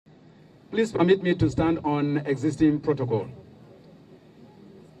Please permit me to stand on existing protocol.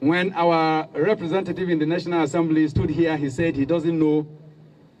 When our representative in the National Assembly stood here, he said he doesn't know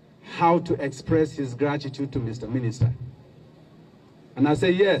how to express his gratitude to Mr. Minister. And I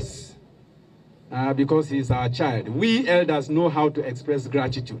say yes, because he's our child. We elders know how to express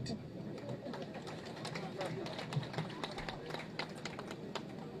gratitude.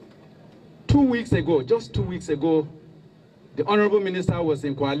 Just 2 weeks ago, the Honorable Minister was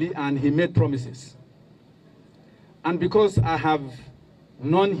in Kwali and he made promises. And because I have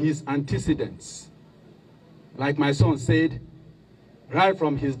known his antecedents, like my son said, right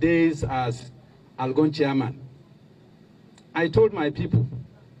from his days as Algon chairman, I told my people,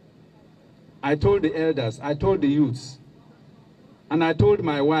 I told the elders, I told the youths, and I told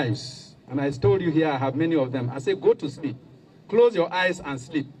my wives, and I told you here, I have many of them, I said, go to sleep. Close your eyes and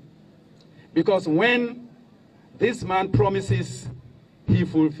sleep. Because when this man promises, he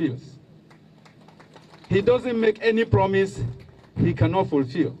fulfills. He doesn't make any promise he cannot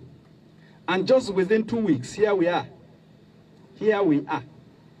fulfill. And just within 2 weeks, here we are. Here we are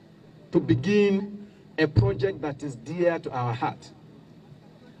to begin a project that is dear to our heart.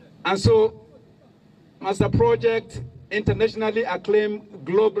 And so, as a project internationally acclaimed,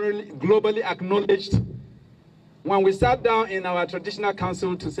 globally acknowledged, when we sat down in our traditional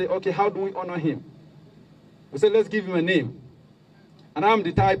council to say, okay, how do we honor him? We said, let's give him a name. And I'm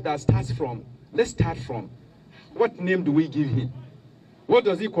the type that starts from, let's start from, what name do we give him? What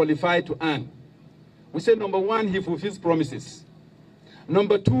does he qualify to earn? We said, number one, he fulfills promises.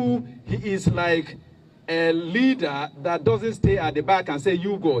 Number two, he is like a leader that doesn't stay at the back and say,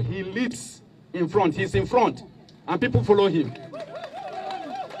 you go. He leads in front. He's in front, and people follow him.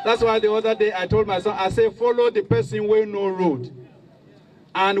 That's why the other day I told my son, I said, follow the person where no road.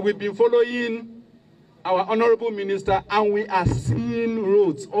 And we've been following our honorable minister, and we are seeing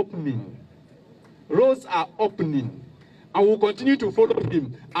roads opening. Roads are opening. And we'll continue to follow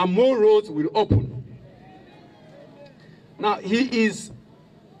him, and more roads will open. Now, he is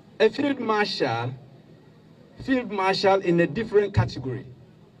a field marshal in a different category.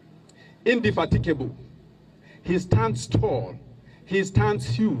 Indefatigable. He stands tall. He stands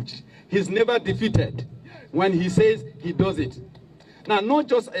huge. He's never defeated. When he says, he does it. Now, not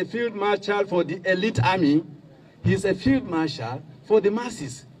just a field marshal for the elite army, he's a field marshal for the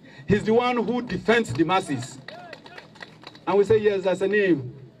masses. He's the one who defends the masses. And we say, yes, that's a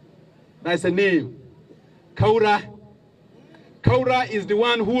name. That's a name. Kaura. Kaura is the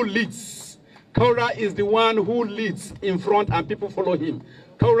one who leads. Kaura is the one who leads in front and people follow him.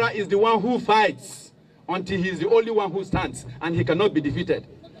 Kaura is the one who fights until he's the only one who stands and he cannot be defeated.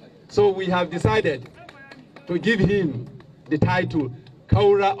 So we have decided to give him the title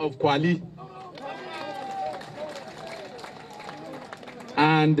Kaura of Kwali.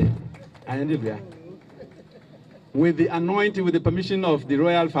 And with the anointing, with the permission of the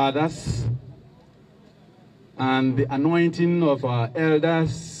royal fathers and the anointing of our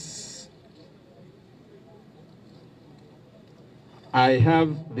elders, I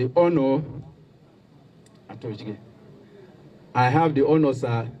have the honor,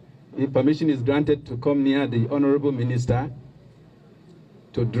 sir, the permission is granted to come near the Honorable Minister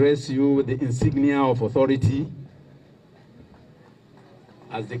to dress you with the insignia of authority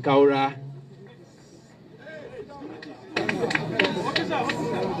as the Kaura.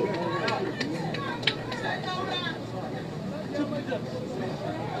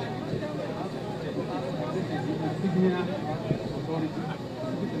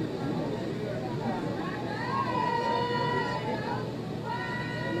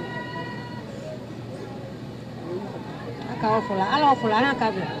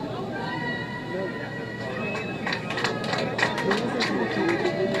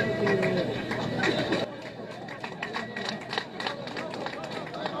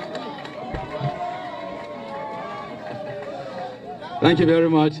 Thank you very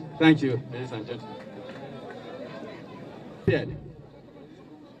much. Thank you, ladies and gentlemen.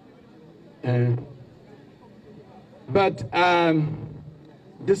 But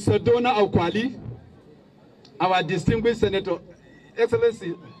the Sardona of Kwali, our distinguished Senator,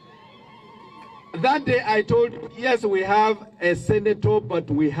 Excellency, that day I told you, yes, we have a senator, but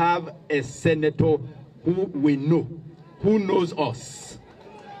we have a senator who we know, who knows us,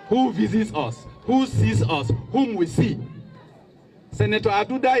 who visits us, who sees us, whom we see. Senator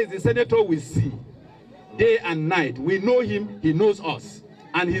Aduda is the senator we see day and night. We know him, he knows us,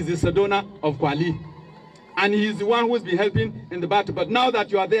 and he's the Sardona of Kwali. And he's the one who's been helping in the battle. But now that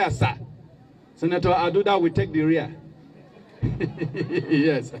you are there, sir, Senator Aduda will take the rear.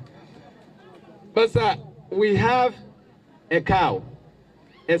 Yes. But sir, we have a cow.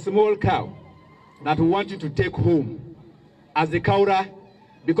 a small cow that we want you to take home as the kaura,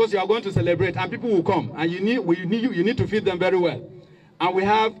 because you are going to celebrate and people will come and you need to feed them very well. And we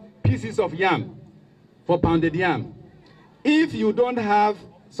have pieces of yam for pounded yam. If you don't have,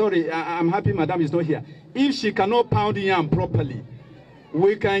 sorry, I'm happy Madam is not here. If she cannot pound yam properly,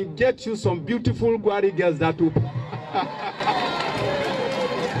 we can get you some beautiful Gwari girls that will.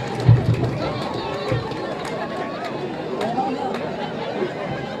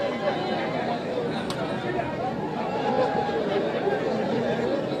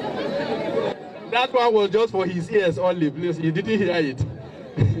 That one was just for his ears only, please. You didn't hear it.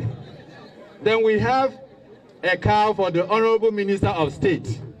 Then we have a cow for the Honorable Minister of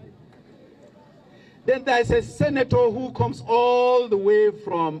State. Then there is a senator who comes all the way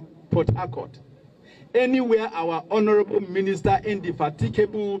from Port Harcourt. Anywhere our Honorable Minister,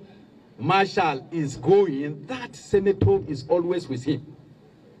 indefatigable Marshal, is going, that senator is always with him.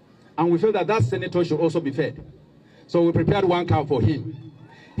 And we feel that that senator should also be fed. So we prepared one cow for him.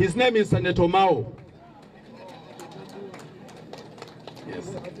 His name is Senator Mao.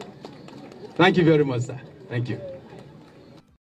 Yes. Thank you very much, sir. Thank you.